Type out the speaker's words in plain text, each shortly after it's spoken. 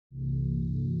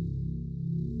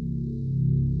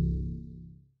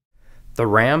The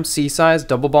RAM C-size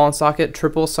double ball and socket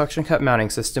triple suction cup mounting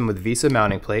system with VESA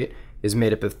mounting plate is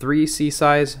made up of 3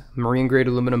 C-size marine-grade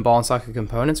aluminum ball and socket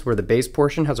components, where the base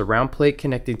portion has a round plate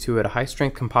connecting to a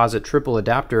high-strength composite triple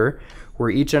adapter, where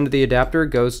each end of the adapter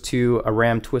goes to a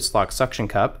RAM twist-lock suction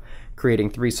cup, creating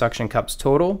 3 suction cups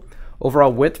total.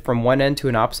 Overall width from one end to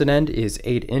an opposite end is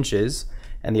 8 inches,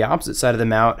 and the opposite side of the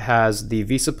mount has the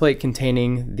VESA plate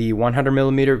containing the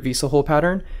 100mm VESA hole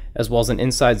pattern, as well as an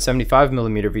inside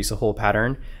 75mm VESA hole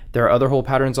pattern. There are other hole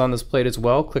patterns on this plate as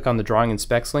well. Click on the drawing and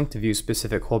specs link to view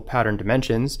specific hole pattern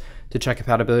dimensions to check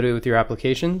compatibility with your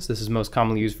applications. This is most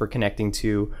commonly used for connecting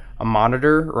to a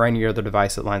monitor or any other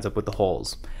device that lines up with the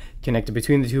holes. Connected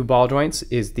between the 2 ball joints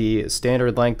is the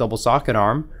standard length double socket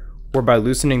arm, where by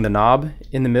loosening the knob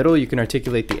in the middle you can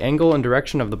articulate the angle and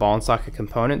direction of the ball and socket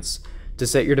components to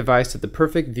set your device at the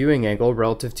perfect viewing angle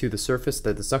relative to the surface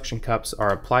that the suction cups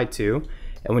are applied to.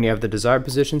 And when you have the desired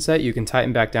position set, you can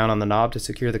tighten back down on the knob to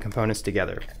secure the components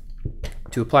together.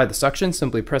 To apply the suction,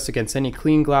 simply press against any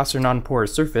clean glass or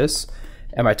non-porous surface,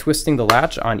 and by twisting the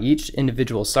latch on each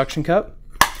individual suction cup,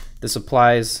 this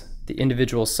applies the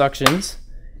individual suctions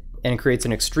and creates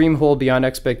an extreme hold beyond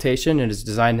expectation and is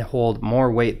designed to hold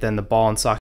more weight than the ball and socket